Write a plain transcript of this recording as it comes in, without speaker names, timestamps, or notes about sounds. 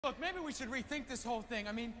Look, maybe we should rethink this whole thing.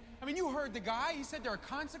 I mean, you heard the guy. He said there are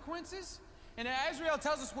consequences. And Azrael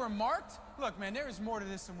tells us we're marked. Look, man, there is more to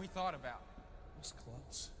this than we thought about. I was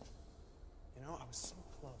close. You know, I was so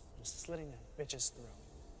close to just slitting that bitch's throat.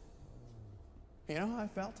 You know how I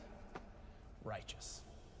felt? Righteous.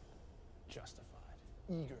 Justified.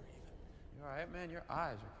 Eager, even. You all right, man? Your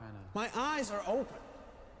eyes are kind of... My eyes are open.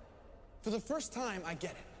 For the first time, I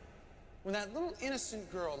get it. When that little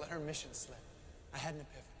innocent girl let her mission slip, I had an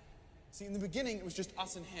epiphany. See, in the beginning, it was just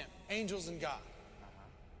us and him, angels and God.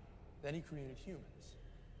 Then he created humans.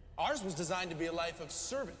 Ours was designed to be a life of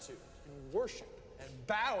servitude and worship and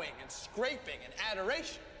bowing and scraping and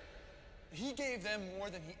adoration. He gave them more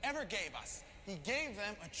than he ever gave us. He gave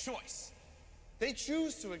them a choice. They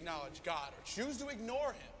choose to acknowledge God or choose to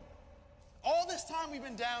ignore him. All this time we've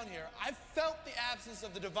been down here, I've felt the absence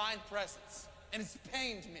of the divine presence, and it's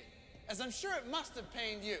pained me, as I'm sure it must have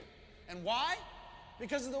pained you. And why?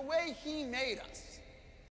 Because of the way he made us.